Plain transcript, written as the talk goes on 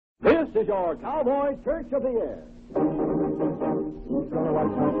is your Cowboy Church of the Year.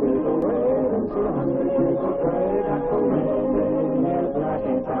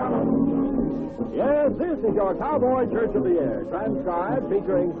 Yes, this is your Cowboy Church of the Year, transcribed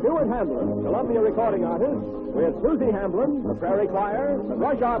featuring Stuart Hamblin, Columbia recording artist, with Suzy Hamblin, the Prairie Choir, the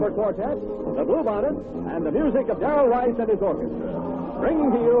Rush Arbor Quartet, the Bluebonnets, and the music of Darrell Rice and his orchestra.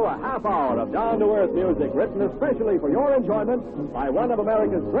 Bringing to you a half hour of down-to-earth music written especially for your enjoyment by one of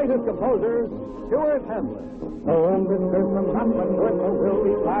America's greatest composers, Stuart Hamblin. Oh, and this Christmas happen with a will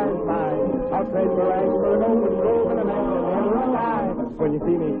be fireside. I'll trade for eggs for an open grove and a man that never alive. When you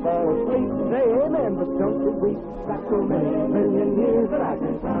see me fall asleep, say amen, but don't you weep. Got so many million years that I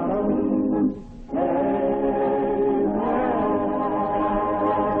can count on.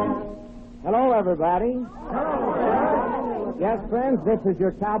 Hello, everybody. Hello. Yes, friends, this is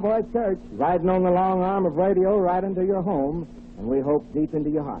your Cowboy Church, riding on the long arm of radio right into your home, and we hope deep into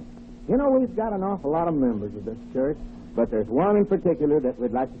your heart. You know, we've got an awful lot of members of this church, but there's one in particular that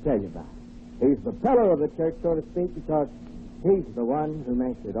we'd like to tell you about. He's the pillar of the church, so to speak, because he's the one who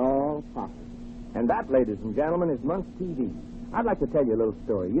makes it all possible. And that, ladies and gentlemen, is Munch TV. I'd like to tell you a little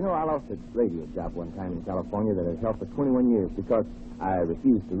story. You know, I lost a radio job one time in California that has held for 21 years because I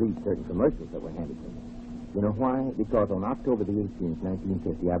refused to read certain commercials that were handed to me. You know why? Because on October the 18th,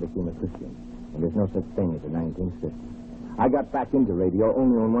 1950, I became a Christian. And there's no such thing as a 1950. I got back into radio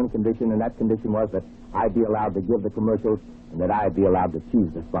only on one condition, and that condition was that I'd be allowed to give the commercials and that I'd be allowed to choose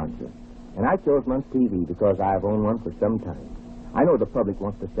the sponsor. And I chose Munch TV because I've owned one for some time. I know the public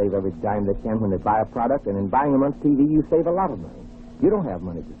wants to save every dime they can when they buy a product, and in buying a Munch TV, you save a lot of money. You don't have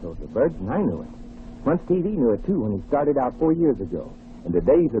money to throw to birds, and I knew it. Munch TV knew it, too, when he started out 4 years ago. And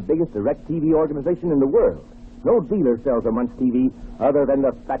today he's the biggest direct TV organization in the world. No dealer sells a Munch TV other than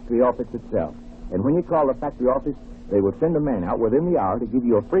the factory office itself. And when you call the factory office, they will send a man out within the hour to give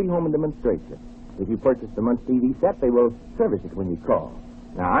you a free home demonstration. If you purchase the Munch TV set, they will service it when you call.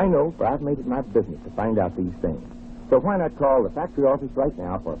 Now, I know, for I've made it my business to find out these things. So why not call the factory office right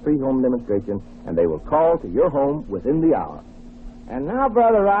now for a free home demonstration, and they will call to your home within the hour. And now,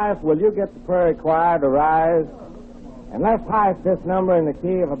 Brother Rice, will you get the Prairie Choir to rise? And let's heist this number in the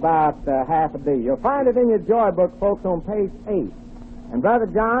key of about half a D. You'll find it in your joy book, folks, on page 8. And Brother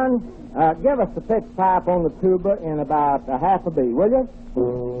John, give us the pitch pipe on the tuba in about half a B, will you?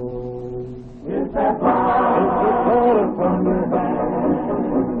 Is that right? From your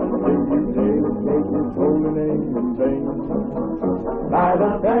by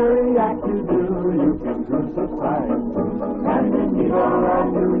the very act you do, you can crucify him. And in the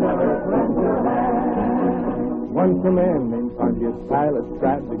right, you never cleanse your hand. Once a man named Pontius Pilate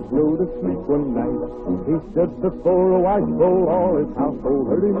tried to go to sleep one night. He stood before a washbowl, all his household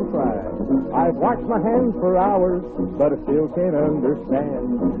heard him cry. I've washed my hands for hours, but I still can't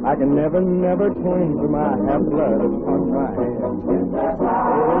understand. I can never claim for my have blood upon my hands. Is that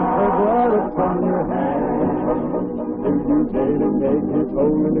right? Is the blood upon your hands? Do you daily take his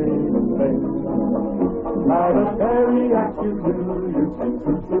holy name in vain? By the very act you do, you can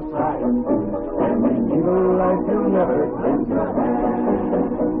crucify him. And in evil life you never cleanse your hands.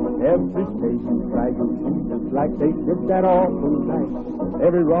 Every station tried to Jesus like they did that awful night.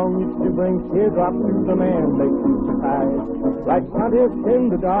 Every wrong used to bring teardrops to the man they crucified. Like Pontius in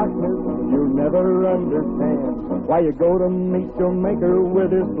the darkness, you'll never understand why you go to meet your Maker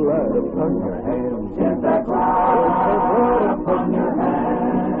with his blood upon your hands. Is that right? Is the blood upon your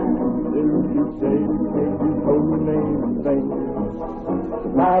hands? Do you say to take his holy name in vain?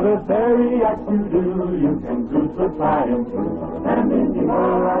 By the very act you do, you can crucify him. And in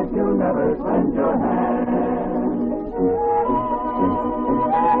evil life you'll never cleanse your hands.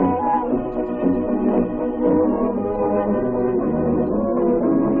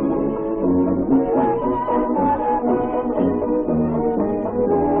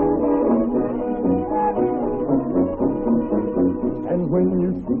 And when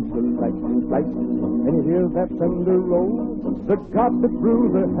you see the lightning flash and you hear that thunder roll, the God that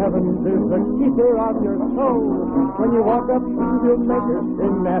rules the heavens is the keeper of your soul. When you walk up to your Maker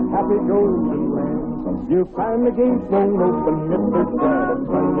in that happy golden land, you find the gates won't open if there's blood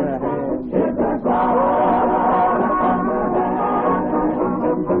upon your hands. Is that blood upon your hands?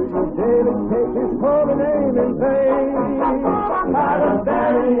 And do you daily take his holy name in vain? By the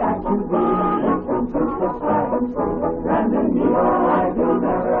very act you do, you can crucify him. And in your life you'll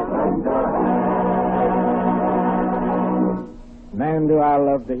never cleanse your hands. Man, do I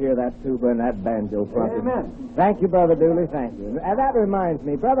love to hear that tuba and that banjo trumpet. Amen. Thank you, Brother Dooley, thank you. And that reminds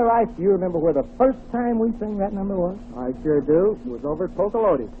me, Brother Rice, do you remember where the first time we sang that number was? I sure do. It was over at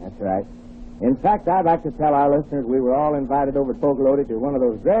Pocalotes. That's right. In fact, I'd like to tell our listeners we were all invited over to Pocolodi to one of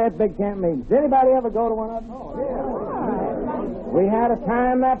those great big camp meetings. Did anybody ever go to one of them? Oh, yeah. We had a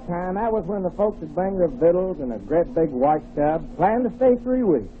time that time. That was when the folks would bring their victuals in a great big wash tub, planned to stay 3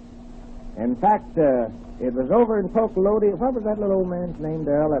 weeks. In fact, it was over in Pocolodi. What was that little old man's name,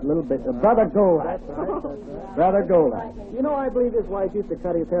 Darrell? That little bit... Brother Goldite. That's right. Brother Goldite. You know, I believe his wife used to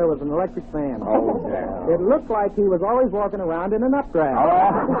cut his hair with an electric fan. Oh, yeah. It looked like he was always walking around in an updraft.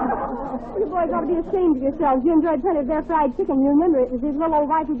 You boys ought to be ashamed of yourselves. You enjoyed plenty of their fried chicken. You remember it was his little old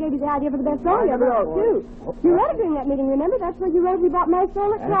wife who gave you the idea for the best song you ever wrote, too. You wrote it during that meeting, remember? That's where you wrote We Bought My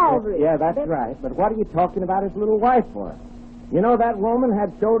Soul at Calvary. Yeah, that's right. But what are you talking about his little wife for? You know that woman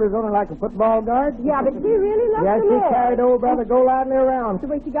had shoulders on her like a football guard? Yeah, but she really loved Yes, the she Lord. carried old Brother Golightly around. The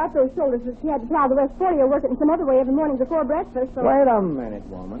way she got those shoulders was she had to plow the West 40 or work it in some other way every morning before breakfast. So... Wait a minute,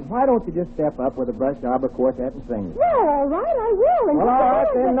 woman. Why don't you just step up with a brush arbor quartet and sing it? Yeah, all right, I will. And Well, all right,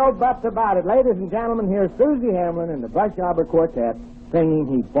 just- then, no buts about it. Ladies and gentlemen, here's Suzy Hamblin and the Brush Arbor Quartet singing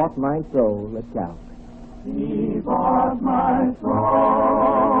He Bought My Soul at Calvary. He bought my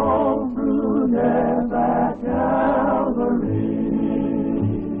soul through death at Calvary.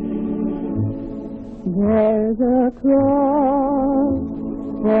 There's a cross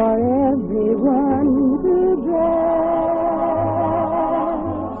for everyone to bear,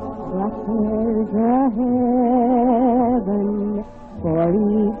 but there's a heaven for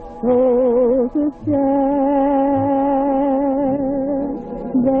each soul to share.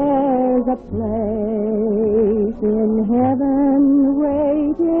 There's a place in heaven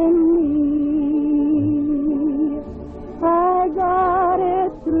waiting me. I got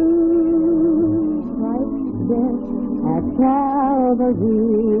it through Christ's death at Calvary.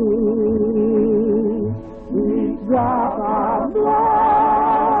 Each drop of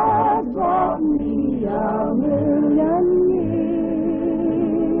blood brought me a million years.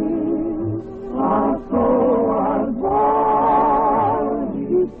 Our soul was born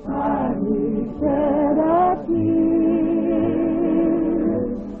each time he shed a tear.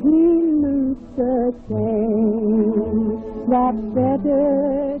 He loosed the chains that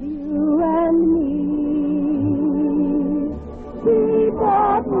fettered you and me. He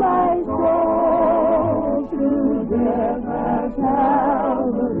bought my soul through death at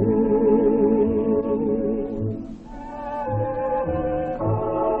Calvary.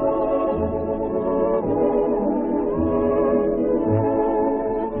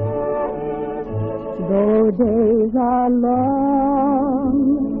 Though days are long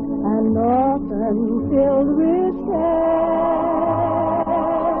and often filled with care,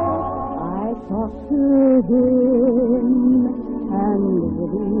 I talk to him and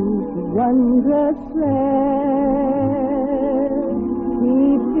with each wondrous prayer, he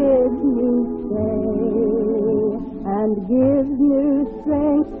bids me stay and gives new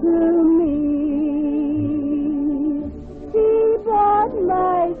strength to me. He bought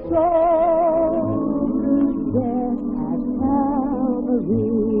my soul through death at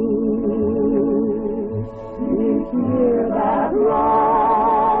Calvary. Each year that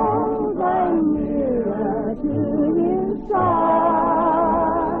rolls, I'm nearer to his side.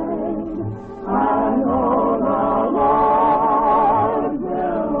 I know the Lord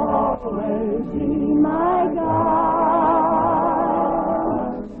will always be my God.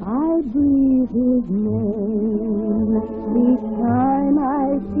 I breathe his name each time I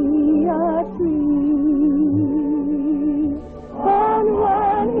see a tree. And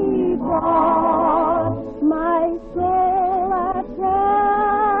when he bought my soul at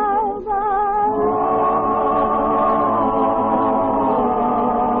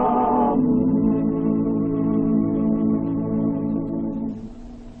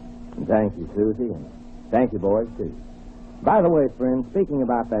Calvary. Thank you, Suzy, and thank you, boys, too. By the way, friends, speaking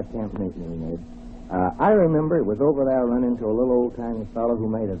about that camp meeting we made, I remember it was over there running into a little old-timey fellow who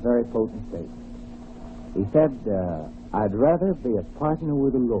made a very potent statement. He said, I'd rather be a partner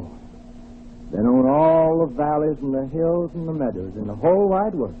with the Lord than own all the valleys and the hills and the meadows in the whole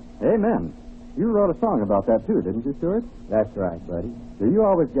wide world. Amen. You wrote a song about that, too, didn't you, Stuart? That's right, buddy. Do you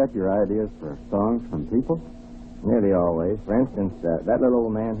always get your ideas for songs from people? Nearly always. For instance, that little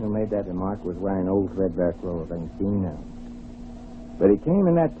old man who made that remark was wearing old threadbare clothes. I can see him now. But he came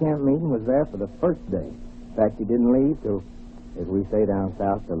in that camp meeting, was there for the first day. In fact, he didn't leave till, as we say down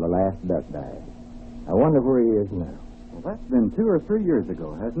south, till the last duck died. I wonder where he is now. Well, that's been 2 or 3 years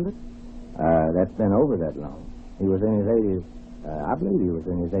ago, hasn't it? That's been over that long. He was in his 80s. I believe he was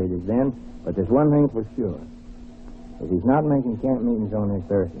in his 80s then. But there's one thing for sure. If he's not making camp meetings on this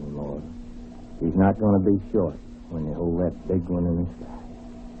earth anymore, he's not going to be short when they hold that big one in the sky.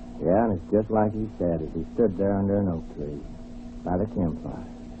 Yeah, and it's just like he said as he stood there under an oak tree by the campfire.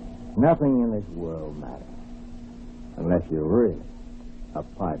 Nothing in this world matters unless you're really a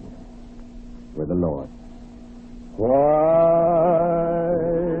partner with the Lord. Why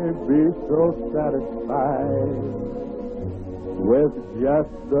be so satisfied with just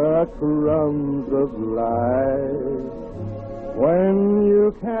the crumbs of life when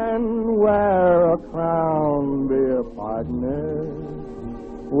you can wear a crown, be a partner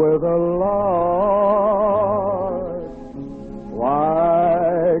with the Lord?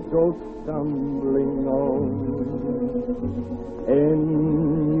 Why go stumbling on?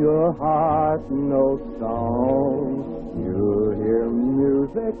 In your heart no song. You hear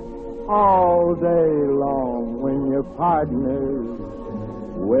music all day long when you're partners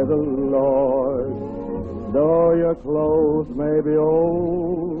with the Lord. Though your clothes may be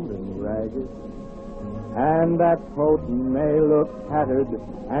old and ragged, and that coat may look tattered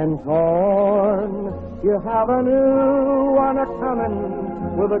and torn, you have a new one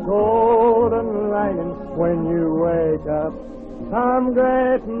a-comin' with a golden lining when you wake up some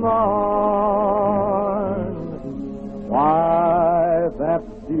great morn. Why that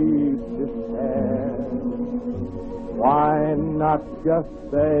deep despair? Why not just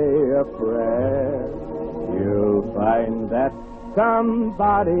say a prayer? You'll find that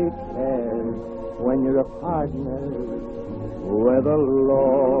somebody cares when you're a partner with the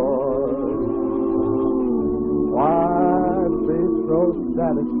Lord. Why be so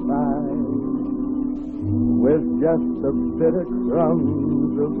satisfied with just the bitter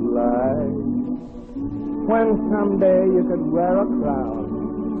crumbs of life when someday you could wear a crown,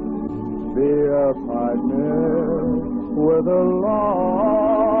 be a partner with the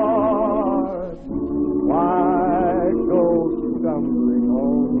Lord? Why go stumbling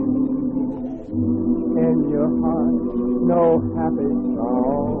on? In your heart no happy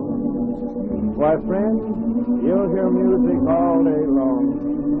song. Why, friend, you'll hear music all day long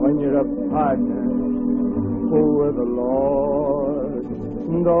when you're a partner with the Lord.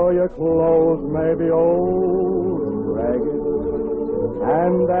 Though your clothes may be old and ragged,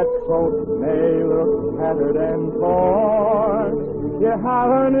 and that coat may look tattered and torn, you have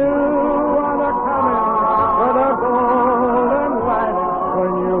a new one a-comin' with a golden lining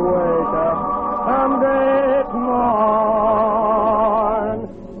when you wake up some great morn.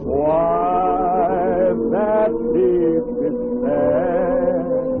 Why that deep despair?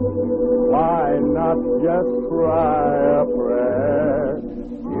 Why not just cry a prayer?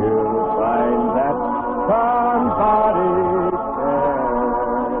 You'll find that somebody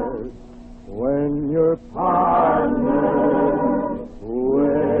cares when you're partnered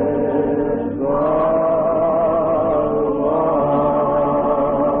with the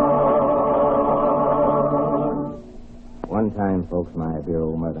Lord. One time, folks, my dear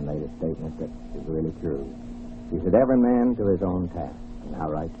old mother made a statement that is really true. She said, every man to his own task, and how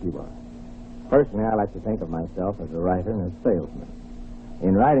right she was. Personally, I like to think of myself as a writer and a salesman.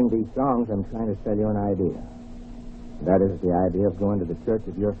 In writing these songs, I'm trying to sell you an idea. That is the idea of going to the church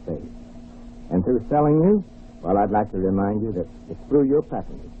of your faith. And through selling you, well, I'd like to remind you that it's through your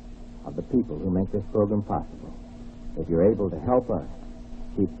patronage of the people who make this program possible that you're able to help us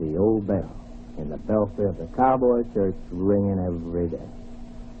keep the old bell in the belfry of the Cowboy Church ringing every day.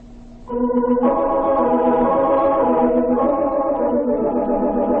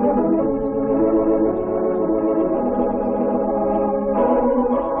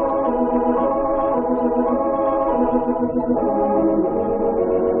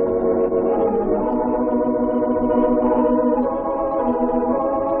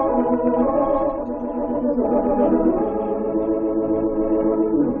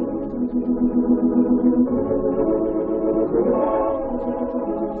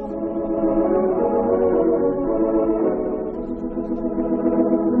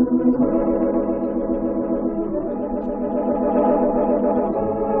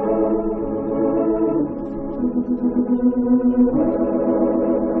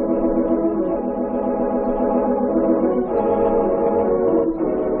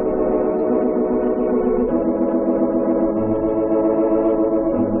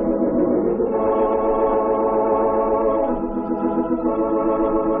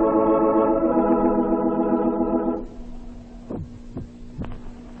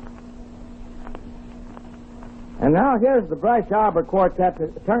 And now here's the ARBOR Quartet.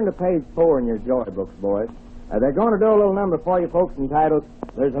 Turn to page 4 in your joy books, boys. They're going to do a little number for you folks entitled,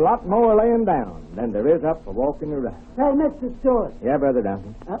 There's a Lot More Laying Down Than There Is Up for Walking Around. Hey, Mr. Stewart. Yeah, Brother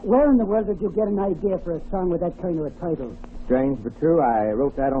Duncan. Where in the world did you get an idea for a song with that kind of a title? Strange but true, I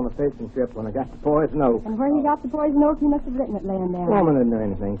wrote that on a fishing trip when I got the poison oak. And where you got the poison oak, you must have written it laying down. Woman didn't do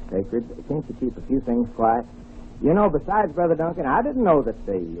anything sacred. Can't you keep a few things quiet? You know, besides, Brother Duncan, I didn't know that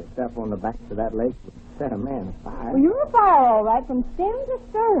the stuff on the banks of that lake would set a man afire. Well, you're afire, all right, from stem to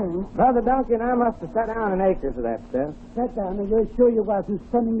stern. Brother Duncan, I must have set down an acres of that stuff. Sit down, and you're sure you wasn't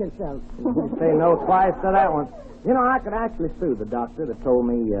sunning yourself. Say no twice to that one. You know, I could actually sue the doctor that told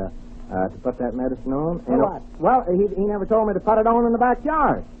me to put that medicine on. For what? Well, he never told me to put it on in the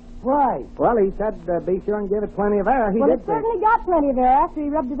backyard. Why? Well, he said be sure and give it plenty of air. He Well, did it certainly got plenty of air after he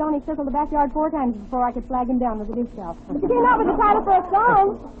rubbed it on. He circled the backyard 4 times before I could flag him down with a disc golf. But you came out with the title for a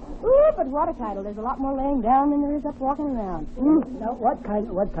song. Ooh, but what a title. There's a lot more laying down than there is up walking around. Now, what kind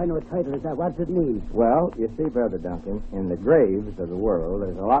of a title is that? What does it mean? Well, you see, Brother Duncan, in the graves of the world,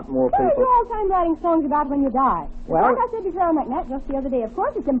 there's a lot more Well, people... you're all time writing songs about when you die. Well- Like I said before on that night just the other day, of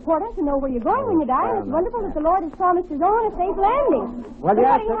course, it's important to know where you're going when you die, and it's wonderful that the Lord has promised his own a safe landing. Well, but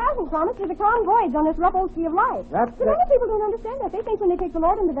yes, what he hasn't promised is a calm voyage on this rough old sea of life. That's But many people don't understand that. They think when they take the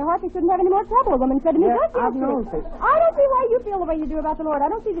Lord into their heart, they shouldn't have any more trouble. A woman said to me Yeah, just I've known yesterday, people. I don't see why you feel the way you do about the Lord. I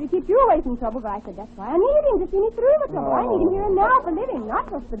don't see that he keeps you away from trouble. But I said, that's why I need him to see me through the trouble. I need him here and now for living, not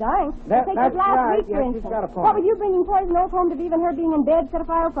just for dying. Take That's this last right. week, for Yes, you've instance. got a point. What with you bringing poison oak home to Viva and her being in bed, set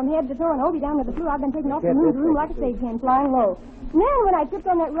afire from head to toe, and Obie down with the flu, I've been taken off from room to room like a stage hen, flying low. And then when I tripped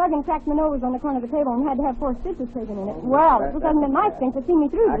on that rug and cracked my nose on the corner of the table and had to have 4 stitches taken in it, well, it hasn't been my strength that's seen me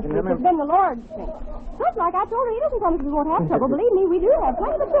through I this can week. remember. It's been the Lord's strength. Just like I told her, he doesn't promise we won't have trouble. Believe me, we do have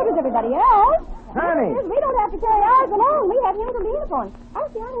plenty of trouble as everybody else. Honey. We don't have to carry ours alone. We have him to lean upon. I don't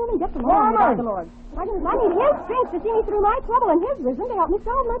see how any woman gets along without the Lord. My goodness, I need his strength to see me through my trouble and his wisdom to help me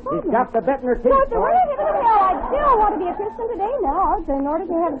solve my problems. He's got the bit in her So teeth, if there boy. were heaven and hell, I'd still want to be a Christian today now in order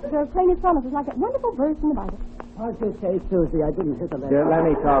to have to claim his promises like that wonderful verse in the Bible. How'd you say, Susie? I didn't hear the last. Here, let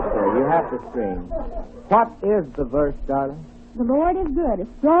me talk to her. You have to scream. What is the verse, darling? The Lord is good, a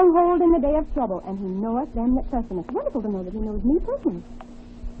stronghold in the day of trouble, and he knoweth them that trust him. It's wonderful to know that he knows me personally.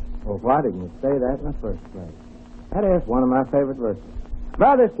 Well, why didn't you say that in the first place? That is one of my favorite verses.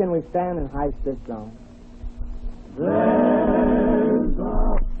 Brothers, can we stand and heist this song? There's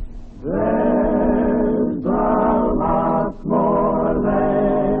a lot more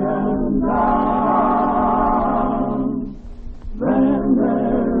laying down than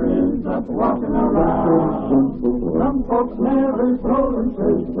there is up walking around. Some folks never told and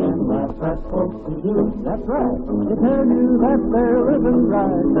chase and that's folks to do. That's right. To tell you that they're living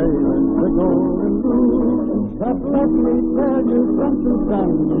right, they live the golden rule. But let me tell you something, son,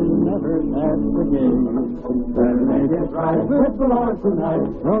 you never pass the game. Better make it right with the Lord tonight.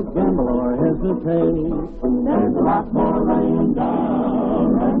 Don't gamble or hesitate. There's a lot more laying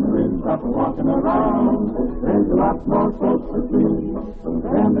down than there is up walking around. There's a lot more folks to see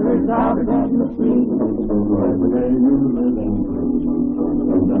than there is out in the street. Every day you live and breathe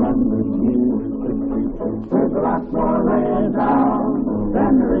in the 100 years. There's a lot more laying down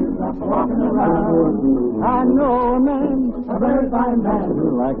than there is up walking around. I know a man, a very fine man,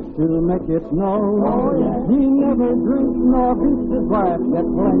 who likes to make it known. Oh, yeah. He never drinks nor beats his wife, yet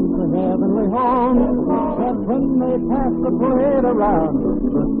claims a heavenly home. But when they pass the plate around,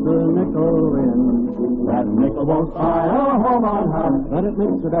 puts the nickel in. That nickel won't buy a home on high, but it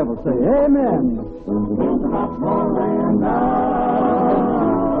makes the devil say amen. There's a lot more laying down.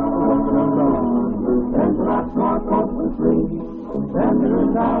 There's a lot more folks to free than there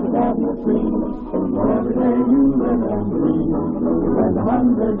is out in the street. For every day you live and breathe, and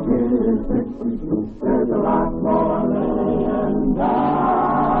 100 years 60, there's a lot more laying down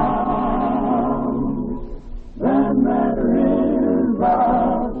than there is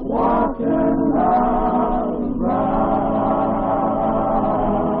us walking around.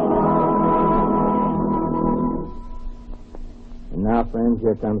 And now, friends,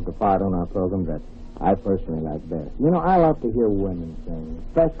 here comes the part on our program that I personally like best. You know, I love to hear women sing,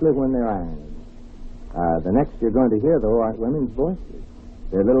 especially when they're ironing. The next you're going to hear, though, aren't women's voices.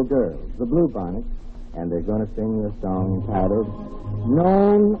 They're little girls, the Bluebonnets, and they're going to sing you a song entitled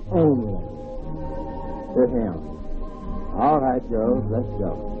Known Only to Him. All right, girls, let's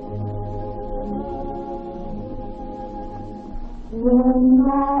go. When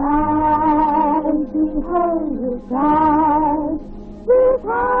my eyes behold his eyes, this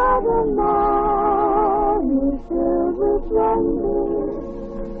heart of mine is filled with wonder.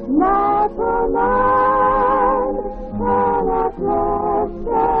 My poor mind cannot rest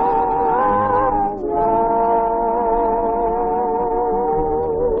away.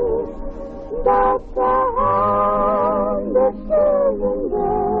 But the hand that's turning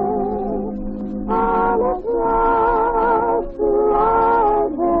there on a cross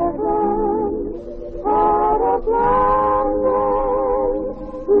toward heaven, had a plan then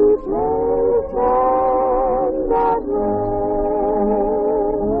to place them that way.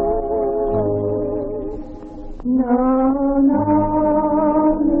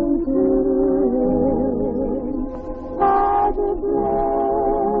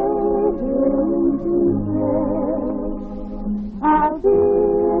 I'll be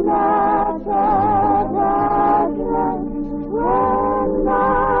not again when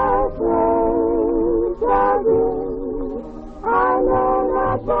my friends are in. I know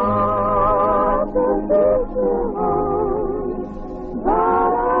not what the future holds, but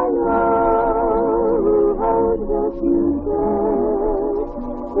I know who holds the future.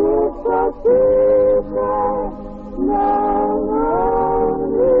 It's a secret known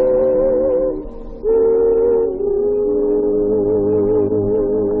only to you.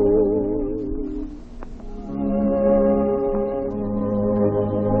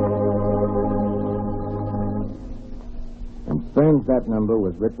 And strange, that number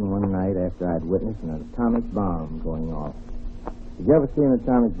was written one night after I'd witnessed an atomic bomb going off. Did you ever see an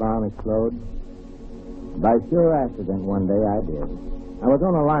atomic bomb explode? By sure accident one day I did. I was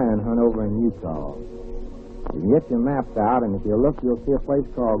on a lion hunt over in Utah. You can get your maps out, and if you look, you'll see a place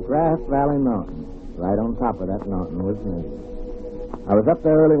called Grass Valley Mountain. Right on top of that mountain was me. I was up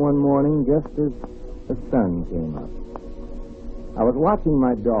there early one morning just as the sun came up. I was watching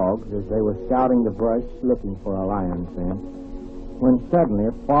my dogs as they were scouting the brush looking for a lion scent, when suddenly,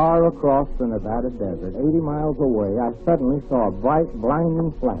 far across the Nevada desert, 80 miles away, I suddenly saw a bright,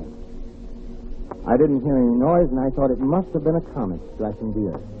 blinding flash. I didn't hear any noise, and I thought it must have been a comet striking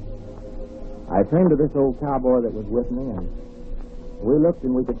the earth. I turned to this old cowboy that was with me, and we looked,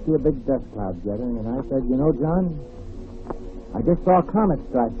 and we could see a big dust cloud gathering, and I said, "You know, John, I just saw a comet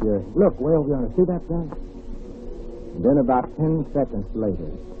strike the earth. Look, way over there. See that thing?" And then about 10 seconds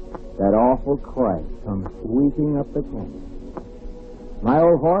later, that awful crash comes sweeping up the canyon. My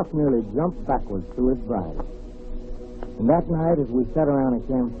old horse nearly jumped backwards through his bridle. And that night, as we sat around a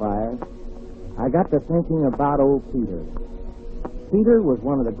campfire, I got to thinking about old Peter. Peter was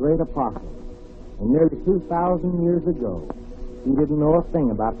one of the great apostles. And nearly 2,000 years ago, he didn't know a thing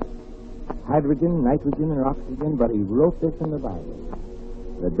about hydrogen, nitrogen, or oxygen, but he wrote this in the Bible.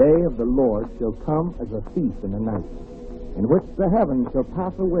 The day of the Lord shall come as a thief in the night, in which the heavens shall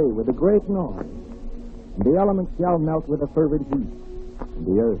pass away with a great noise, and the elements shall melt with a fervent heat, and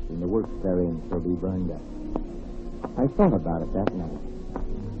the earth and the works therein shall be burned up. I thought about it that night.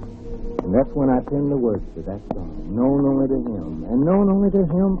 And that's when I penned the words to that song, known only to him, and known only to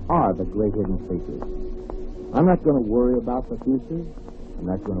him are the great hidden secrets. I'm not going to worry about the future. I'm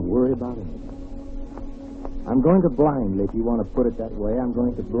not going to worry about anything. I'm going to blindly, if you want to put it that way, I'm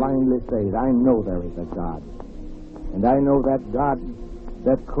going to blindly say that I know there is a God. And I know that God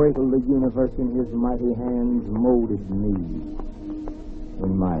that cradled the universe in his mighty hands molded me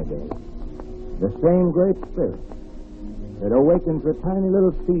in my day. The same great spirit that awakens a tiny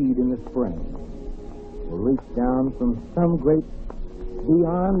little seed in the spring will reach down from some great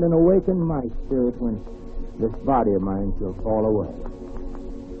beyond and awaken my spirit when this body of mine shall fall away.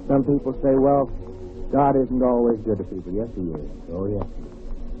 Some people say, well, God isn't always good to people. Yes, he is. Oh, yes, he is.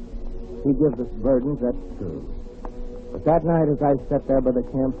 He gives us burdens, that's true. But that night as I sat there by the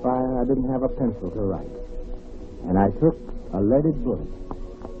campfire, I didn't have a pencil to write. And I took a leaded bullet,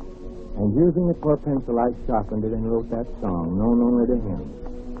 and using it for a pencil, I sharpened it and wrote that song, known only to him.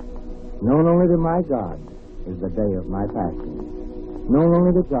 Known only to my God is the day of my passion. Known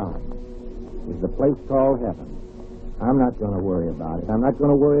only to God is the place called heaven. I'm not going to worry about it. I'm not going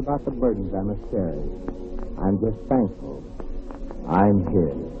to worry about the burdens I must carry. I'm just thankful I'm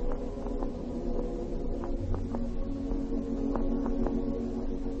here.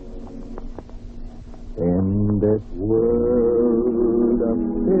 In this world of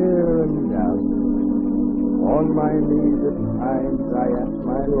fear and doubt, on my knees at times I ask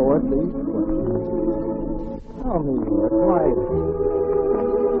my Lord these questions. Tell me, Lord, why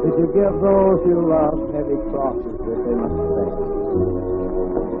did you give those you love heavy crosses that they must bear?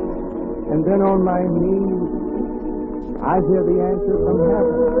 And then on my knees, I hear the answer from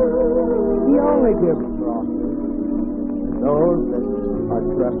heaven. He only gives crosses to those that are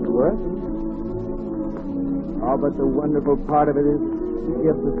trustworthy. Oh, but the wonderful part of it is he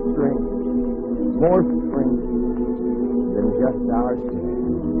gives us strength, more strength than just our share.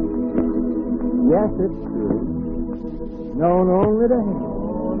 Yes, it's true. Known only to him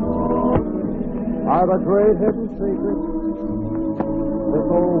are the great hidden secrets this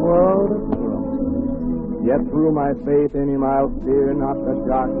whole world is through. Yet through my faith in him I'll fear not the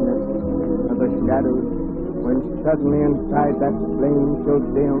darkness of the shadows when suddenly inside that flame shall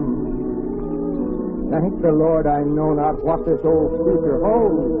dim. Thank the Lord I know not what this old future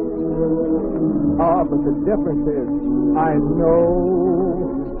holds. Ah, but the difference is I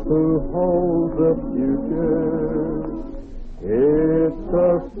know who holds the future. It's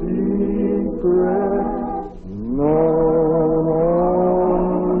a secret known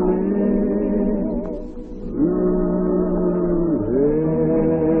only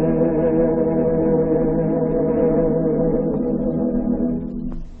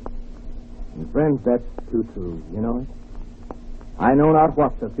that's too true. You know it? I know not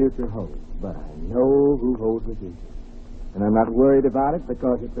what the future holds, but I know who holds the future. And I'm not worried about it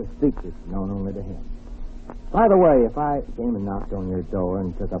because it's a secret known only to him. By the way, if I came and knocked on your door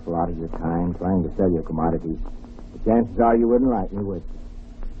and took up a lot of your time trying to sell your commodities, the chances are you wouldn't like me, would you?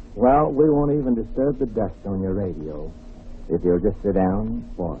 Well, we won't even disturb the dust on your radio if you'll just sit down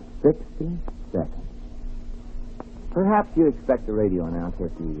for 60 seconds. Perhaps you expect the radio announcer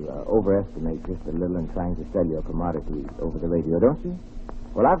to overestimate just a little in trying to sell your commodities over the radio, don't you?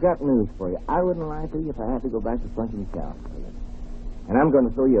 Well, I've got news for you. I wouldn't lie to you if I had to go back to punching cows for you. And I'm going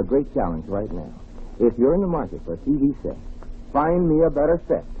to throw you a great challenge right now. If you're in the market for a TV set, find me a better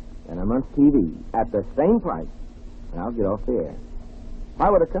set than a month's TV at the same price, and I'll get off the air. Why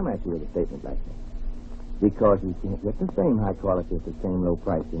would I come at you with a statement like that? Because you can't get the same high quality at the same low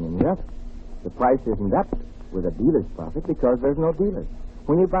price in any other. The price isn't up with a dealer's profit because there's no dealer.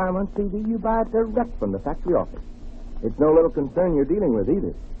 When you buy a month's TV, you buy it direct from the factory office. It's no little concern you're dealing with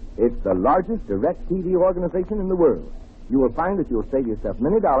either. It's the largest direct TV organization in the world. You will find that you'll save yourself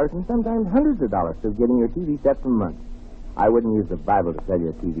many dollars and sometimes hundreds of dollars through getting your TV set from Months. I wouldn't use the Bible to sell you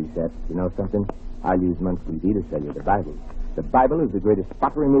a TV set. You know something? I'll use Months TV to sell you the Bible. The Bible is the greatest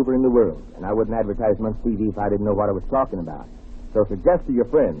spot remover in the world, and I wouldn't advertise Months TV if I didn't know what I was talking about. So suggest to your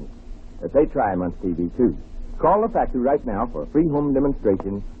friends that they try Months TV, too. Call the factory right now for a free home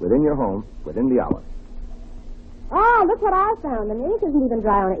demonstration within your home within the hour. Oh, look what I found. The ink isn't even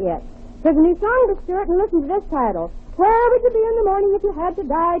dry on it yet. There's a new song to Stuart, and listen to this title. Where would you be in the morning if you had to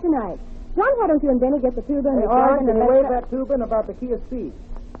die tonight? John, why don't you and Benny get the tuba and the organ and wave that tuba and about the key of C.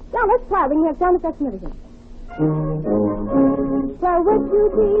 Yeah, let's try. We can have sound effects and everything. Where would you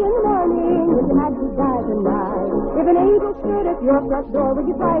be in the morning if you had to die tonight? If an angel stood at your front door, would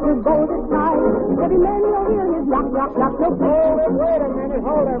you fly your golden kite? Every man will hear his knock, knock, knock, no Hold it, wait a minute,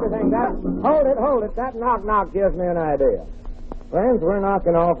 hold everything. Hold it. That knock gives me an idea. Friends, we're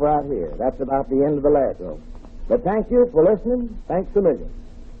knocking off right here. That's about the end of the last row. But thank you for listening. Thanks a million.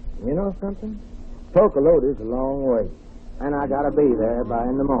 You know something? Tocolota's a long way, and I gotta be there by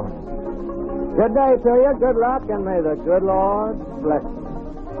in the morning. Good day to you, good luck, and may the good Lord bless you.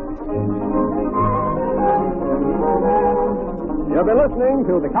 You've been listening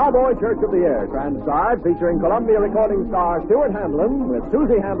to the Cowboy Church of the Air, transcribed featuring Columbia recording star Stuart Hamblin with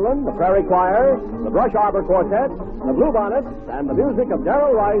Suzy Hamblin, the Prairie Choir, the Brush Arbor Quartet, the Bluebonnets, and the music of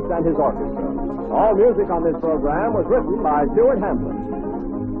Darrell Rice and his orchestra. All music on this program was written by Stuart Hamblin.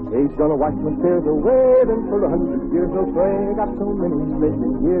 He's gonna wash my tears away, then for 100 years no pray. Got so many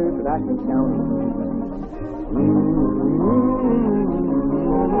living years that I can count.